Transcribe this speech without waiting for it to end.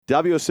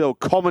WSL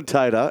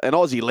commentator and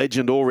Aussie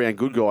legend, all-round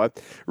good guy,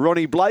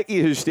 Ronnie Blakey,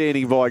 who's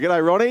standing by.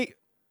 G'day, Ronnie.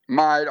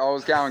 Mate, I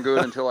was going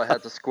good until I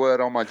had to squirt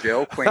on my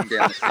gel queen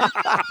down the sink.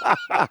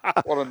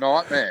 What a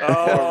nightmare.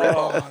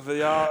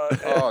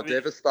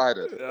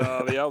 Devastated.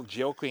 The old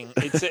gel queen.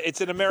 It's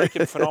an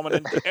American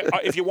phenomenon.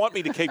 If you want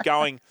me to keep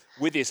going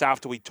with this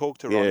after we talk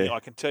to Ronnie, I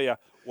can tell you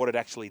what it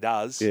actually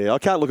does. Yeah, I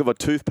can't look at my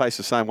toothpaste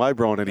the same way,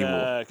 Brian,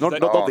 anymore.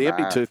 Not the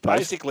empty toothpaste.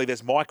 Basically,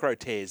 there's micro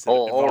tears.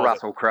 Or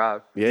Russell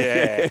Crowe.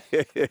 Yeah.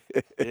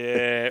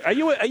 Yeah. Are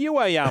you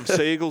a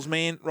Sea Eagles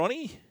man,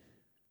 Ronnie?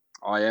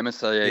 I am a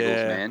Sea Eagles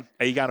man.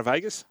 Are you going to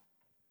Vegas?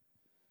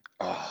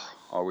 Oh,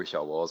 I wish I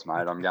was,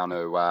 mate. I'm going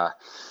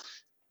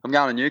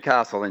to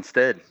Newcastle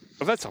instead.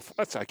 Well,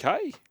 that's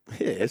okay.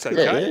 Yeah, it's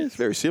okay. Yeah, it's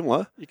very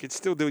similar. You can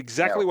still do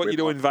exactly what you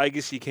do in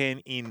Vegas. You can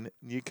in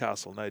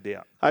Newcastle, no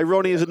doubt. Hey,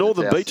 Ronnie, as a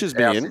Northern Beaches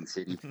man,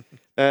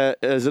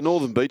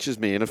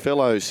 a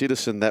fellow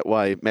citizen that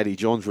way, Matty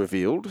Johns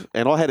revealed,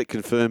 and I had it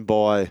confirmed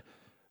by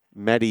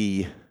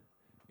Matty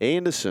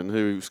Anderson,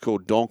 who's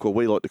called Donk, or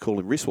we like to call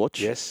him Wristwatch.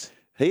 Yes.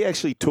 He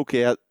actually took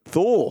out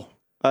Thor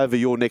over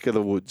your neck of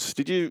the woods.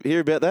 Did you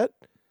hear about that?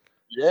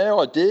 Yeah,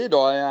 I did.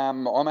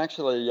 I'm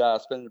actually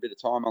spending a bit of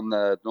time on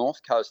the north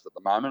coast at the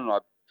moment, and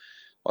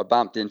I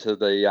bumped into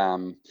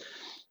the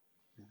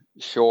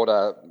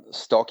shorter,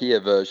 stockier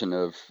version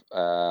of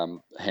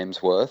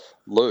Hemsworth,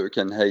 Luke,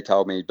 and he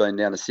told me he'd been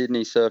down to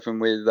Sydney surfing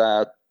with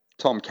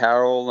Tom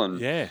Carroll and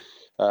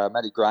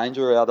Matty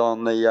Granger out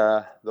on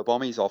the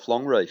Bombies off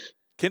Longreef.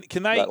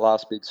 Can they? That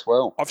last big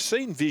swell. I've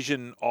seen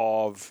vision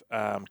of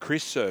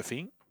Chris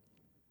surfing.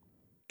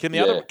 Can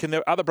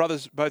the other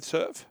brothers both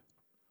surf?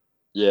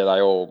 Yeah,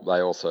 they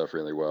all surf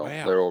really well.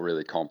 Wow. They're all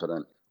really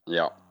competent.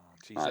 Yeah.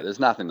 No, there's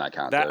nothing they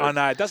can't do. I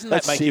know. Doesn't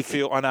that make you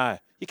feel? I know.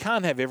 You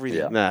can't have everything.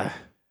 Yeah. No.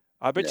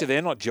 I bet you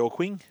they're not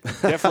gelquing.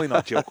 Definitely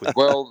not gelquing.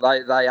 Well,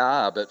 they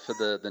are, but for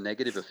the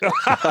negative effect.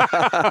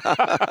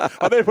 I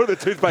better put the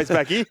toothpaste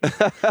back here.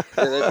 Yeah,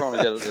 they're trying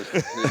to get it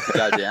to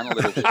go down a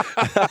little bit.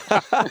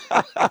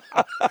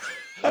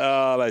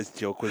 Oh, those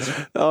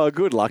gelquers. Oh,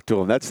 good luck to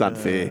them. That's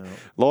unfair.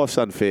 Life's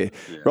unfair.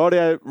 Yeah.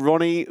 Rightio,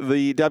 Ronnie,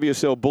 the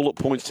WSL bullet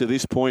points to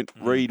this point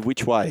read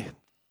which way?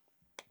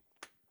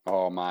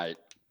 Oh, mate.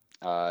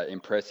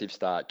 Impressive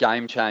start.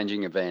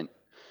 Game-changing event.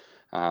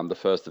 The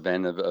first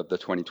event of the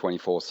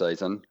 2024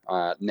 season.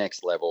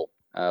 Next level.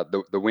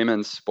 The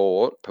women's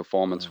sport,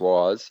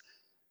 performance-wise,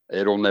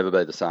 it'll never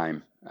be the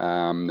same.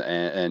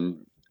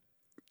 And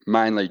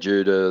mainly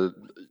due to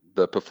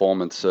the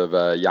performance of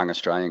a young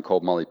Australian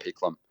called Molly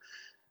Picklum.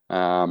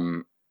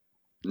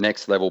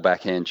 Next level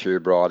backhand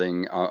tube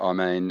riding. I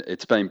mean,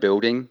 it's been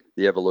building.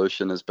 The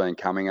evolution has been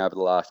coming over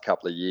the last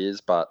couple of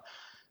years, but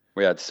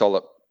we had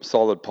solid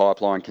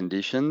pipeline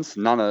conditions.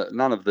 None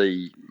of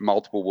the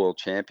multiple world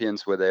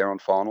champions were there on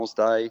finals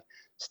day.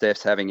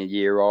 Steph's having a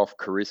year off.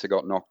 Carissa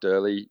got knocked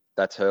early.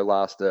 That's her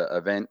last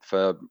event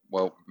for,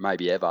 well,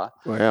 maybe ever.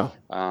 Wow.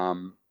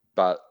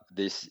 But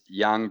this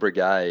young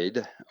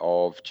brigade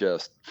of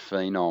just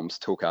phenoms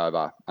took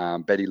over.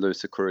 Betty Lou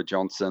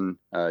Sakura-Johnson,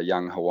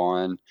 young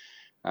Hawaiian,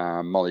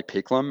 Molly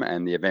Picklum,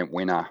 and the event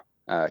winner,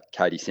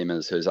 Katie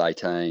Simmers, who's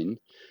 18.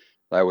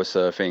 They were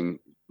surfing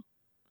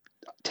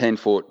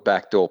 10-foot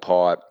backdoor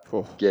pipe,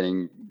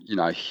 getting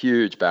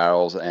huge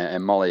barrels,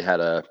 and Molly had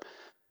a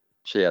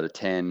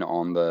 10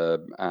 on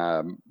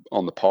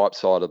the pipe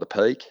side of the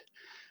peak,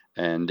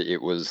 and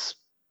it was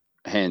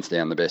hands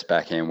down the best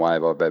backhand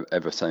wave I've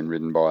ever seen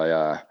ridden by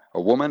a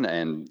woman,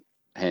 and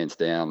hands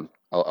down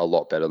a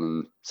lot better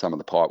than some of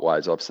the pipe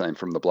waves I've seen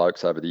from the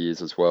blokes over the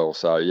years as well.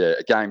 So yeah,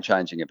 a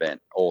game-changing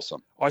event.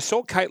 Awesome. I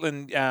saw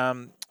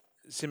Caitlin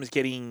Simmers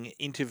getting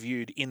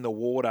interviewed in the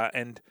water,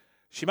 and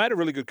she made a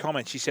really good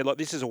comment. She said, "Look,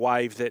 this is a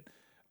wave that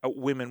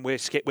women we're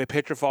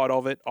petrified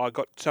of it. I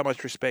got so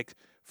much respect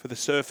for the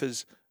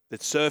surfers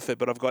that surf it,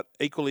 but I've got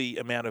equally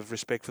amount of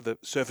respect for the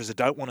surfers that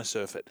don't want to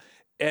surf it."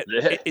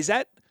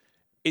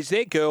 Is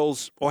there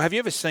girls, or have you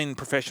ever seen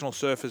professional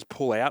surfers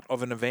pull out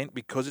of an event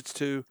because it's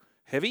too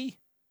heavy?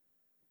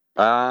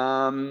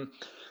 Yeah,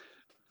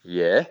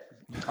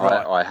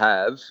 right. I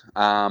have.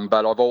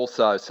 But I've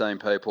also seen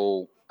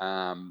people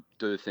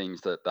do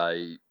things that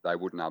they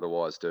wouldn't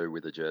otherwise do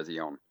with a jersey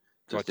on,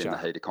 just in the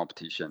heat of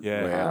competition,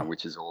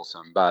 which is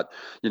awesome. But,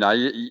 you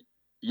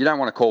don't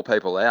want to call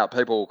people out.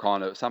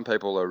 Some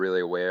people are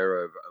really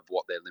aware of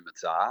what their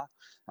limits are.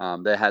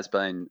 There has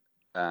been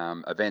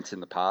events in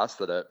the past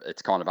that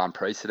it's kind of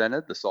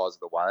unprecedented, the size of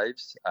the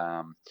waves.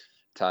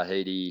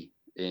 Tahiti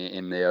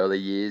in the early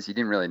years, you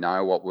didn't really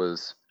know what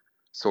was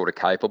sort of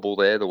capable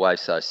there. The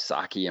wave's so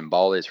sucky and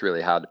bowly, it's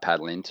really hard to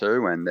paddle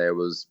into. And there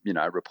was,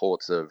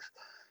 reports of,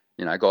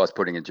 guys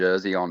putting a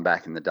jersey on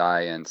back in the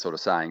day and sort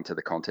of saying to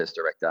the contest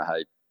director,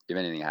 "Hey, if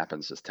anything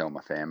happens, just tell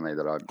my family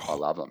that I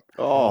love them."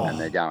 And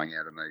they're going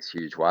out in these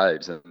huge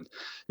waves. And,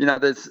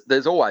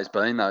 there's always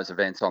been those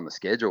events on the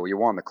schedule. You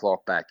wind the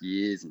clock back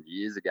years and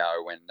years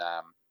ago when,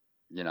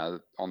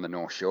 on the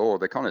North Shore,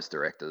 the contest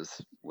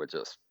directors were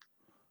just,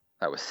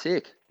 they were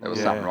sick. There was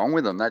something wrong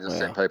with them. They just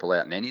sent people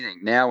out in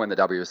anything. Now when the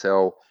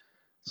WSL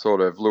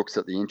sort of looks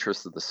at the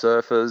interests of the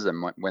surfers,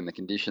 and when the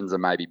conditions are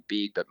maybe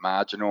big but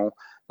marginal,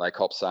 they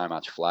cop so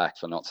much flack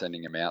for not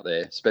sending them out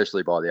there,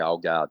 especially by the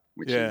old guard,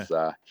 which is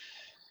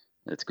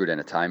it's good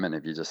entertainment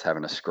if you're just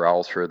having a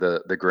scroll through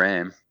the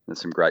gram.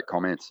 There's some great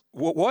comments.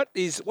 What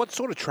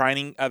sort of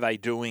training are they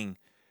doing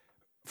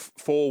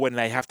for when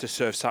they have to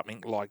surf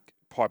something like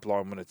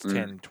pipeline when it's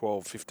 10,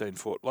 12, 15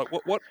 foot? Like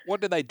what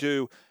do they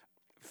do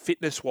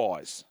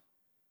fitness-wise?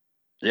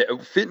 Yeah,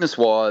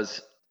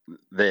 fitness-wise,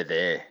 they're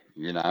there.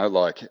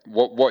 Like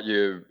what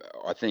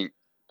I think,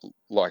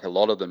 like a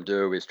lot of them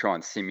do is try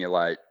and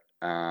simulate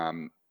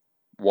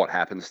what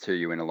happens to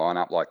you in a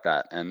lineup like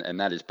that, and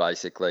that is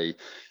basically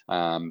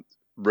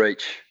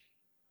reach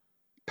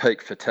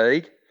peak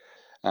fatigue,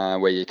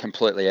 where you're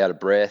completely out of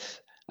breath,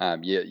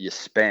 you're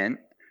spent,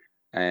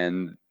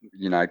 and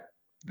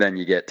then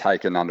you get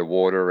taken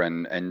underwater,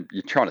 and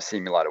you're trying to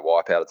simulate a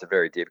wipeout. It's a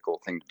very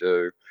difficult thing to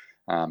do,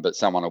 but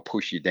someone will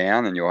push you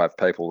down, and you'll have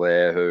people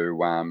there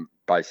who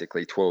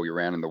basically twirl you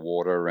around in the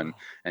water and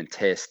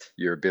test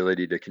your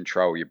ability to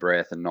control your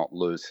breath and not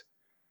lose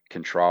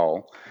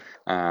control,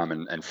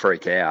 and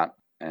freak out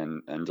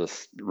and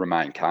just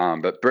remain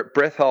calm. But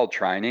breath hold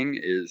training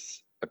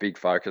is a big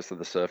focus of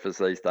the surfers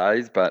these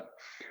days. But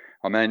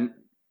I mean,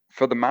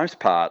 for the most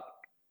part,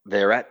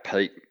 they're at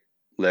peak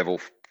level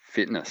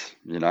fitness,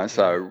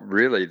 so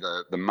really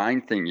the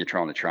main thing you're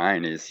trying to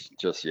train is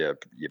just your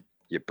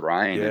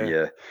brain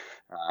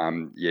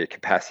and your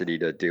capacity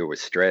to deal with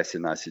stress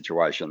in those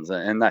situations.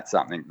 And that's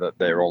something that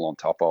they're all on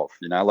top of.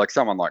 Like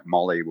someone like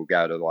Molly will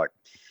go to like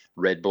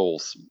Red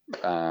Bull's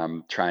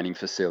training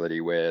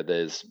facility where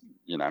there's,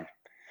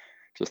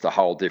 just a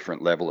whole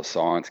different level of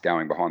science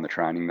going behind the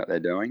training that they're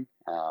doing.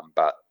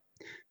 But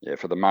yeah,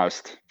 for the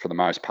most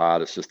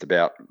part, it's just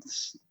about,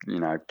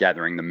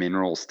 gathering the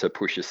minerals to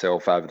push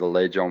yourself over the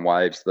ledge on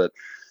waves that,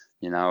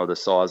 are the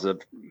size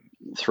of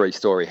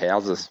 3-story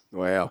houses.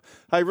 Wow.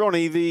 Hey,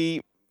 Ronnie,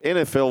 the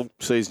NFL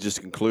season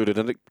just concluded,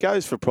 and it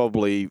goes for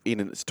probably, in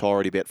its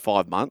entirety, about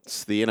 5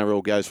 months. The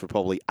NRL goes for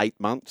probably 8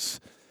 months.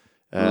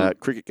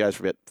 Cricket goes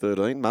for about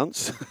 13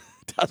 months.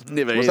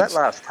 Never ends. Was that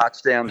last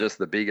touchdown just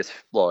the biggest,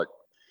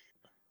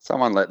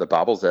 someone let the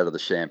bubbles out of the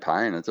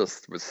champagne? It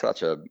just was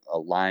such a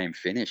lame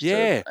finish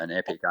to an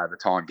epic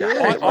overtime game.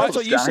 I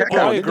thought you said,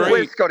 I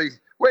agree.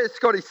 Where's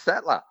Scotty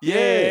Sattler?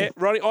 Yeah,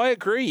 Ronnie, I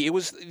agree.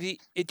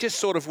 It just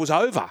sort of was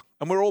over,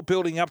 and we're all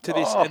building up to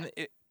this, and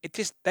it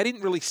just, they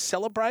didn't really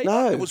celebrate.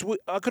 No.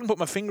 I couldn't put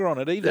my finger on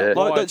it either. Yeah.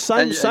 Like,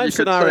 same you scenario. Could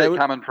see it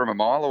coming from a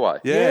mile away.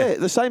 Yeah,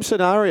 the same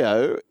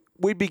scenario.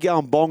 We'd be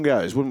going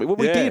bongos, wouldn't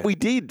we? We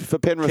did for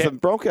Penrith and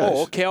Broncos.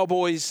 Or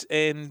Cowboys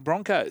and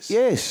Broncos.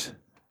 Yes.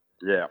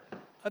 Yeah.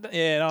 I'm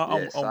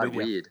with you.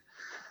 Weird.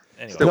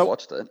 Anyway. Still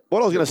watched it.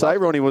 What I was going to say,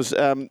 Ronnie, was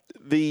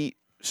the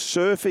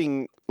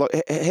surfing.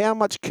 Like, how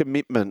much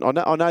commitment? I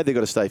know they've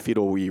got to stay fit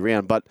all year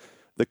round, but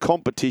the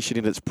competition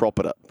in its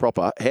proper.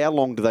 How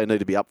long do they need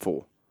to be up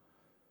for?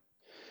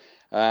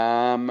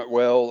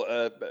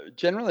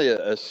 Generally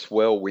a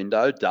swell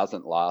window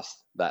doesn't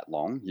last that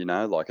long.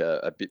 Like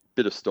a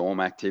bit of storm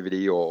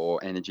activity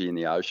or energy in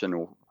the ocean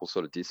will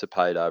sort of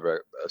dissipate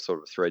over a sort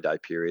of 3-day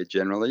period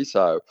generally.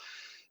 So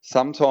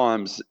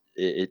sometimes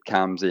it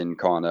comes in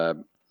kind of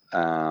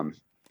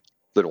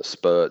little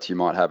spurts. You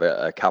might have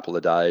a couple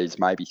of days,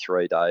 maybe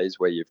 3 days,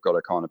 where you've got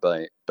to kind of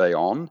be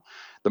on.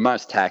 The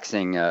most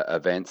taxing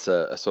events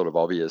are sort of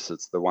obvious.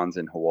 It's the ones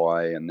in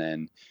Hawaii, and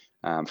then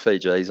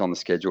Fiji's on the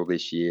schedule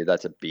this year.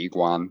 That's a big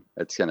one.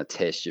 It's going to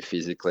test you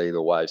physically.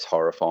 The wave's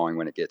horrifying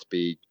when it gets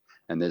big,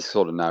 and there's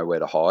sort of nowhere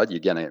to hide. You're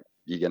gonna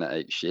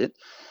eat shit.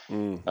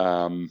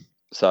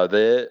 So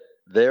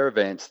they're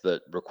events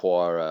that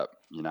require a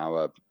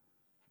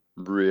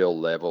real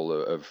level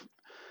of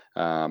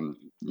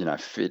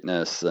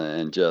fitness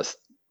and just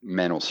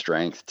mental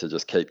strength to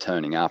just keep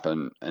turning up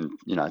and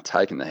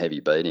taking the heavy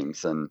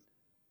beatings and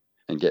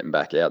getting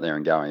back out there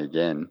and going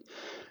again.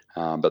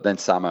 But then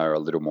some are a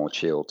little more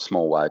chilled,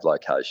 small wave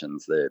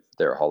locations.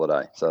 They're a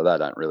holiday, so they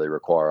don't really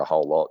require a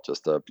whole lot.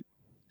 Just a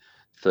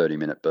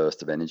 30-minute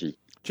burst of energy.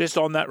 Just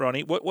on that,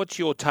 Ronnie, what's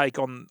your take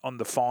on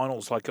the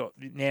finals? Like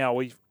now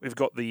we've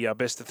got the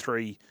best of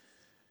 3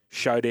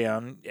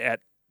 showdown at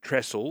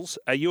Trestles.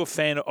 Are you a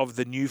fan of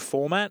the new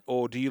format,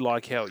 or do you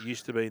like how it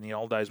used to be in the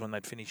old days when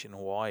they'd finish in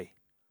Hawaii?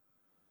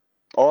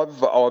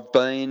 I've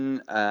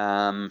been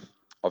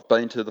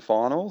to the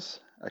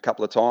finals a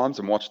couple of times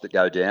and watched it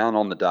go down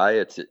on the day.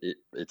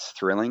 It's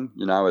thrilling,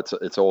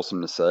 it's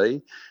awesome to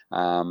see.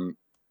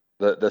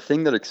 The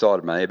thing that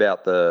excited me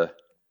about the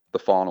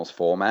finals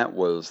format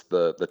was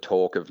the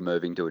talk of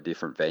moving to a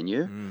different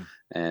venue,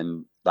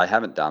 and they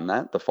haven't done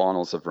that. The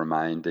finals have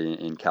remained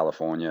in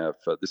California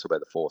for this will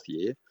be the 4th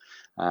year.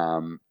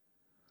 I'm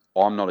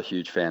not a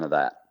huge fan of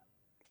that,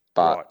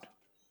 but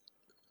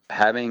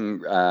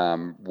having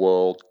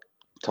world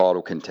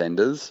title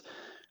contenders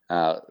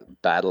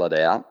battle it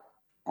out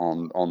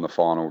on the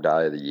final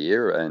day of the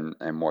year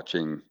and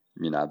watching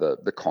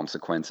the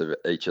consequence of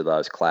each of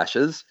those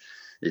clashes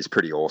is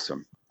pretty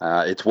awesome.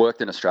 It's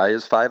worked in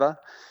Australia's favour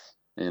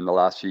in the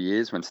last few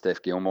years when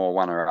Steph Gilmore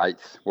won her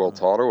 8th world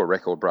title, a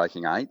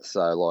record-breaking 8th.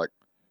 So,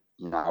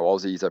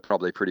 Aussies are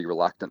probably pretty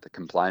reluctant to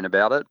complain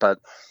about it. But,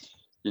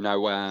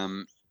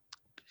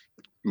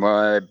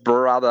 my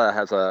brother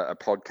has a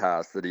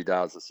podcast that he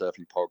does, a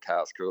surfing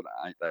podcast called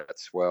Ain't That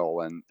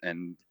Swell.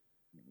 And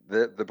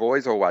the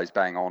boys always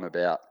bang on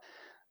about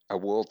a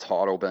world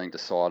title being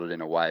decided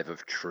in a wave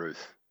of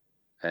truth.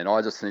 And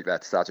I just think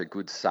that's such a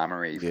good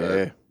summary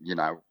for,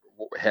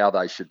 how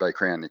they should be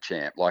crowned the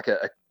champ. Like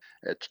a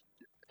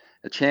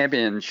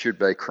champion should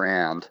be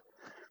crowned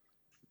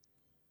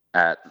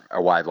at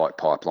a wave like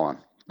Pipeline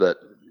that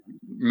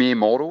mere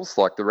mortals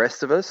like the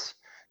rest of us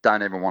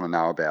don't even want to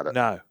know about it.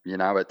 No.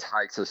 It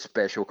takes a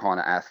special kind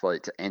of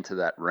athlete to enter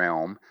that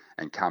realm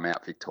and come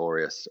out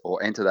victorious,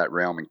 or enter that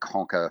realm and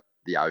conquer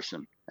the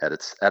ocean at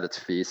its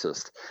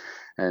fiercest.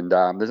 And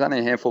there's only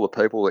a handful of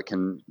people that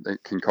can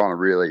kind of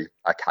really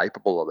are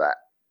capable of that.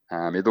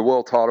 If the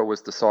world title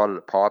was decided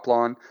at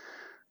Pipeline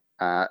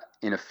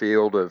in a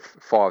field of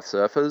 5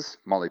 surfers,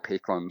 Molly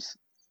Picklam's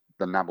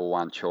the number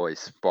one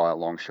choice by a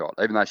long shot.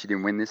 Even though she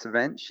didn't win this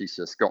event, she's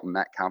just gotten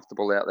that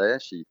comfortable out there.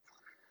 She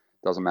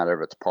doesn't matter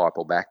if it's pipe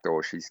or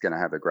backdoor, she's going to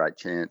have a great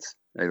chance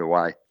either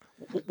way.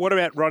 What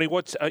about, Ronnie,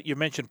 you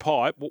mentioned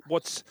pipe.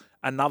 What's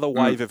another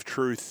wave of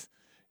truth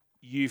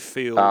you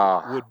feel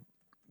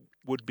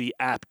would be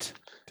apt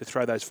to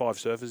throw those 5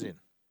 surfers in?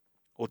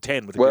 Or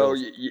 10 with the girls?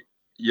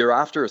 You're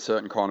after a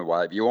certain kind of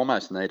wave. You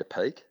almost need a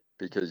peak,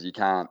 because you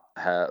can't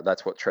have,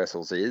 that's what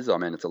Trestles is. I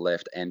mean, it's a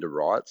left and a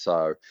right.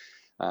 So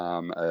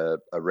a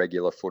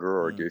regular footer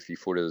or a goofy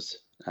footer's,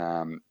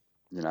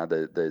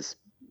 there's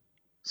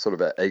sort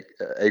of a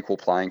equal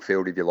playing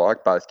field, if you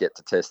like. Both get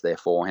to test their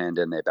forehand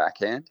and their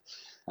backhand.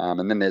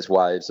 And then there's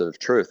waves of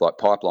truth, like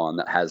Pipeline,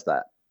 that has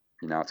that.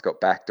 It's got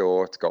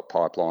backdoor, it's got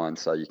Pipeline,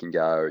 so you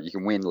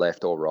can win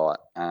left or right.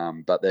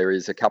 But there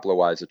is a couple of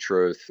waves of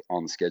truth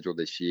on the schedule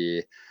this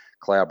year.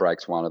 Cloud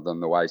Break's one of them.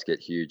 The waves get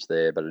huge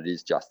there, but it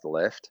is just the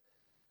left.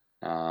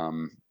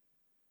 And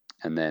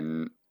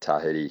then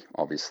Tahiti,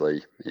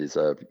 obviously, is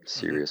a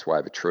serious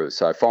wave of truth.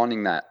 So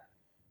finding that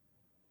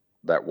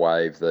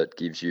wave that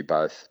gives you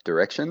both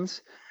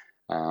directions,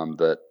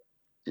 that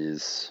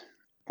is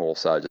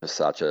also just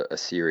such a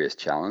serious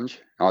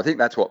challenge. And I think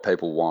that's what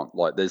people want.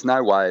 Like, there's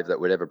no wave that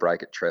would ever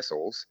break at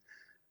Trestles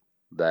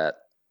that,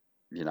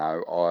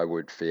 I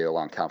would feel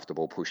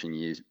uncomfortable pushing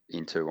you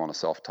into on a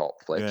soft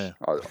top, Fletch.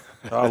 Yeah.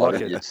 I like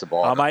think it. you'd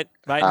survive. Mate,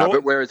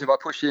 but whereas if I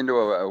push you into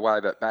a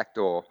wave at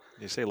backdoor,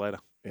 see you later.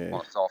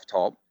 On a soft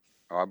top,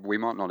 we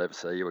might not ever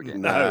see you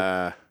again.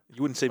 No.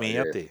 You wouldn't see me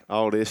out there.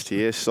 Old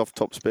STS, soft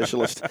top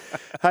specialist.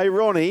 Hey,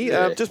 Ronnie,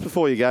 just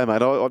before you go,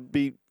 mate, I'd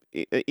be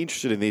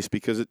interested in this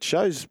because it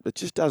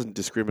just doesn't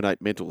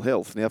discriminate mental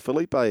health. Now,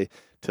 Felipe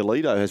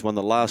Toledo has won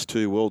the last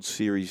 2 World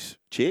Series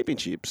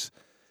championships,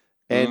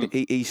 and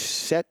he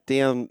sat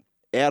down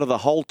out of the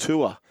whole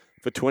tour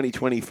for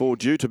 2024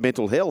 due to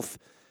mental health.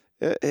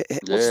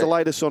 What's the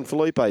latest on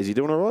Felipe? Is he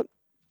doing all right?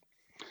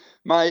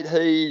 Mate,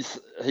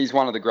 he's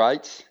one of the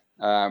greats,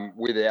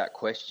 without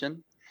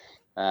question.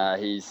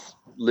 He's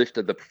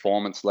lifted the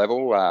performance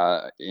level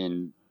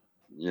in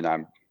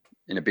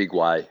a big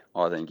way.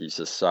 I think he's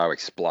just so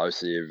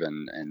explosive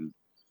and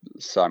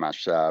so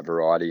much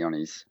variety on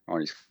his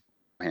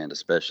hand,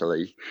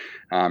 especially.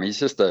 He's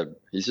just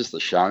a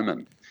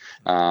showman.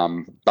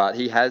 But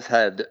he has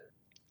had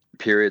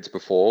periods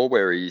before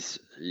where he's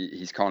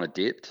kind of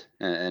dipped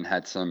and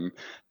had some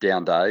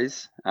down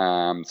days.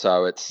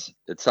 So it's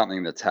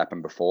something that's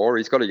happened before.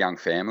 He's got a young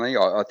family.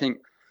 I think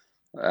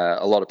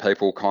a lot of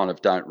people kind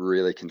of don't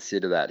really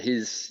consider that.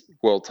 His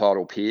world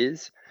title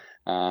peers,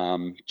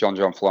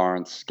 John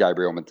Florence,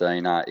 Gabriel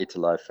Medina,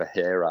 Italo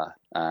Ferreira,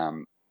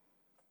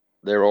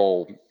 they're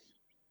all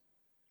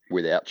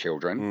without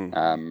children.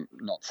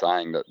 Not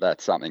saying that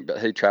that's something, but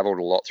he travelled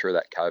a lot through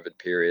that COVID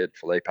period.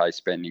 Felipe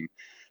spending,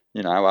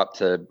 up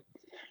to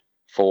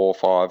 4 or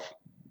 5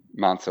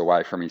 months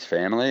away from his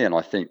family, and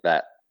I think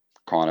that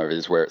kind of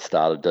is where it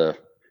started to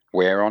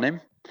wear on him.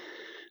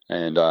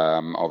 And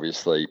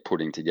obviously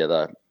putting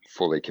together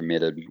fully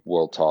committed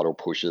world title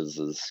pushes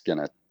is going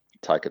to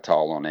take a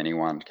toll on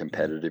anyone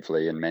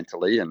competitively and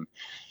mentally. And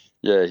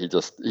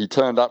he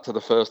turned up to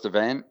the first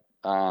event.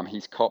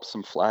 He's copped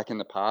some flack in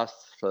the past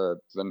for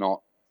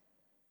not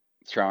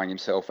throwing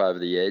himself over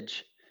the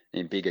edge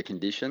in bigger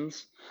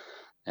conditions.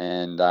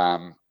 And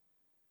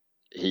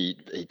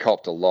he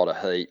copped a lot of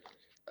heat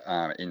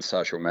in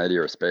social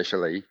media,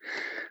 especially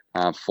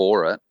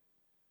for it.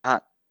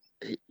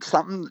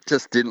 Something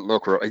just didn't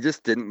look right. He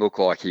just didn't look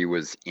like he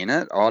was in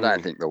it. I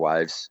don't think the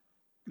waves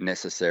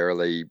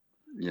necessarily,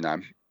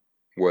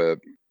 were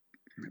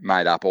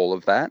made up all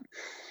of that.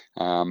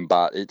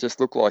 But it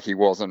just looked like he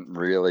wasn't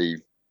really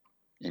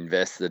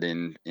invested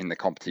in the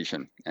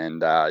competition.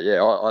 And I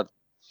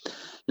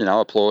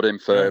applaud him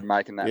for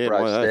making that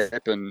brave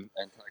step and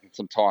taking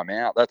some time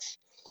out. That's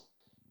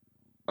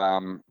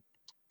the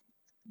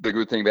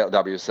good thing about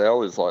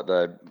WSL is like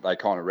they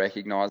kind of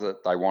recognise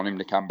it. They want him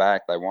to come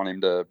back. They want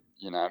him to,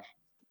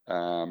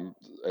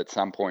 at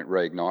some point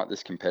reignite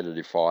this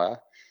competitive fire.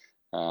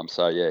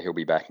 He'll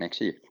be back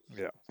next year.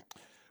 Yeah.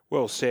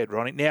 Well said,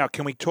 Ronnie. Now,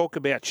 can we talk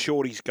about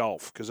Shorty's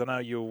golf? Because I know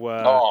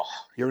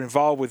you're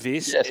involved with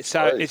this. Yes,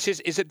 so please.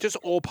 is it just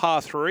all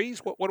par threes?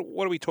 What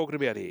are we talking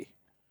about here?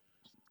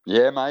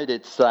 Yeah, mate.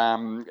 It's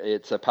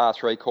a par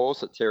 3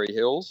 course at Terry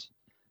Hills.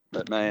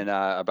 That me and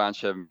a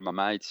bunch of my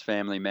mates,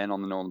 family men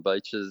on the Northern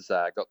Beaches,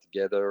 got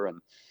together and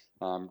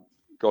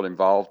got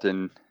involved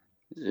in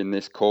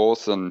this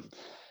course. And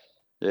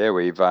yeah,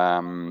 we've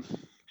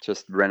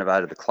just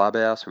renovated the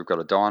clubhouse. We've got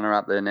a diner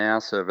up there now,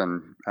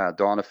 serving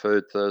diner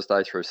food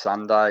Thursday through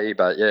Sunday.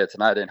 But yeah, it's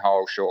an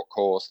 18-hole short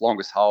course.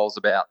 Longest hole's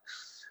about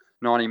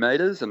 90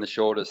 metres, and the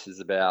shortest is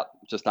about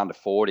just under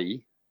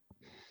 40.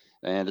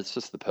 And it's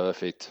just the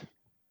perfect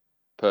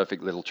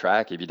little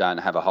track if you don't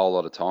have a whole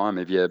lot of time.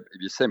 If you're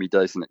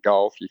semi-decent at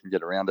golf, you can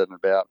get around it in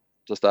about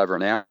just over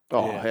an hour.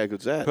 Oh, yeah. How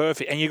good's that?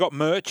 Perfect. And you got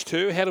merch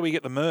too? How do we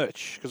get the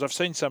merch? Because I've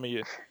seen some of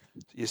your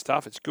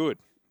stuff. It's good.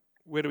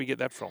 Where do we get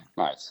that from?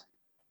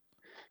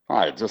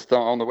 Mate, just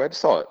on the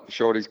website,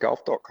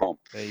 shortiesgolf.com.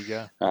 There you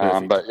go.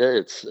 But yeah,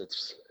 it's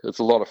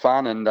a lot of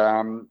fun,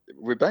 and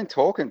we've been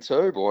talking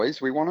too,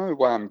 boys. We want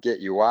to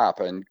get you up,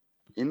 and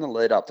in the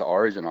lead up to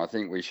Origin, I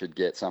think we should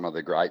get some of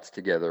the greats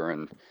together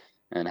and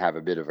have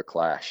a bit of a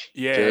clash.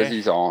 Yeah,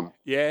 jerseys on.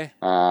 Yeah,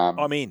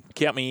 I'm in.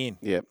 Count me in.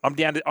 Yeah, I'm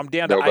down to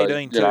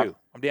 18 too. Know,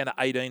 I'm down to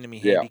 18 in my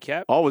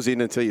handicap. I was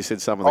in until you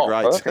said some of the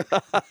greats.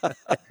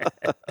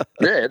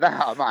 Yeah,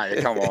 no, mate,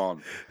 come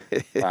on.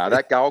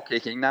 That goal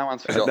kicking, no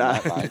one's forgotten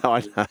that, mate. No,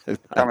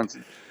 I know.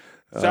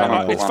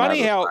 So it's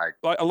funny how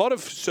like a lot of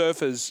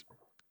surfers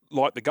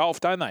like the golf,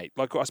 don't they?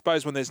 Like I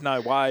suppose when there's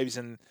no waves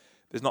and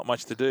there's not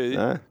much to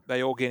do,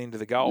 they all get into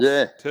the golf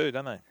too,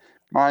 don't they?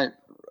 Mate,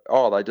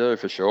 they do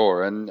for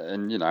sure.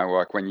 And you know,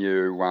 like when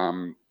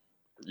you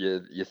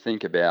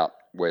think about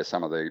where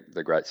some of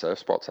the great surf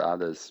spots are,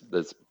 there's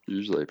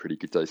usually a pretty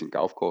good, decent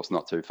golf course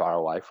not too far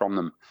away from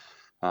them.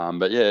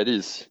 But yeah,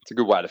 it's a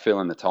good way to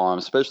fill in the time,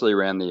 especially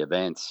around the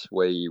events.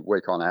 We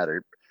kind of had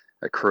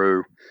a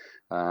crew,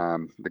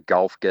 the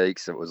golf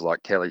geeks. It was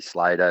like Kelly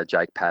Slater,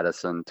 Jake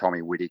Patterson,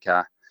 Tommy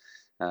Whitaker.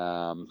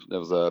 There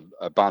was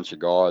a bunch of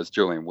guys,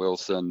 Julian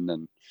Wilson,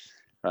 and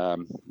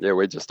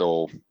we just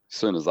all, as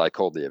soon as they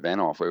called the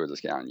event off, we were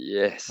just going,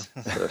 yes,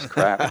 first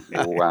crap.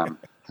 We'll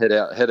head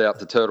out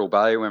to Turtle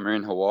Bay when we're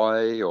in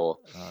Hawaii, or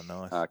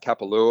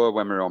Kapalua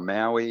when we're on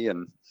Maui,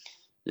 and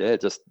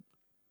just.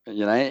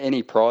 You know,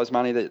 any prize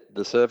money that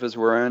the surfers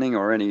were earning,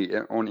 or any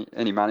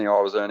money I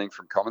was earning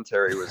from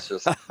commentary, was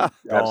just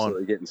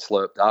absolutely getting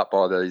slurped up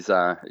by these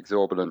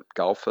exorbitant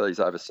golf fees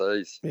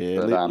overseas.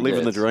 Yeah,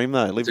 living the dream,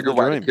 though. It's a good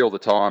way to kill the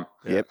time.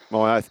 Yep,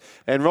 my oath.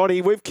 And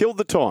Ronnie, we've killed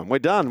the time. We're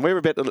done. We're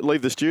about to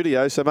leave the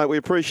studio. So, mate, we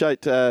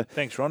appreciate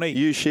thanks, Ronnie,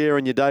 you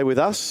sharing your day with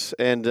us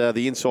and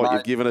the insight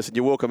you've given us. And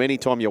you're welcome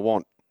anytime you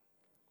want.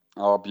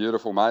 Oh,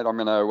 beautiful, mate. I'm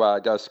going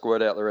to go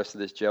squirt out the rest of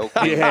this gel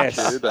queen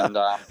tube and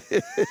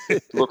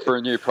look for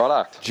a new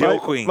product. Gel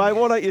queen. Mate,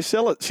 why don't you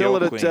sell it? Sell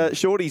it at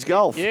Shorty's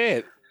Golf.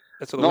 Yeah.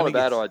 That's not a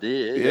bad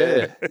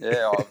idea.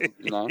 Yeah.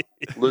 I'll,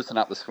 loosen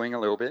up the swing a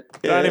little bit.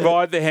 Don't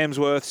invite the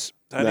Hemsworths.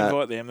 Don't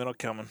invite them. They're not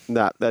coming.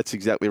 No, that's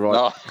exactly right.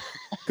 No.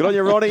 Good on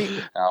you, Ronnie.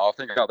 I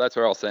think that's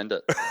where I'll send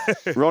it.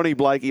 Ronnie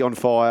Blakey on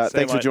fire.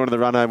 Thanks for joining the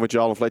Run Home with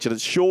Joel and Fletcher.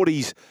 It's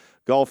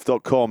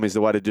shortiesgolf.com is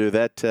the way to do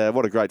that.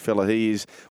 What a great fella he is.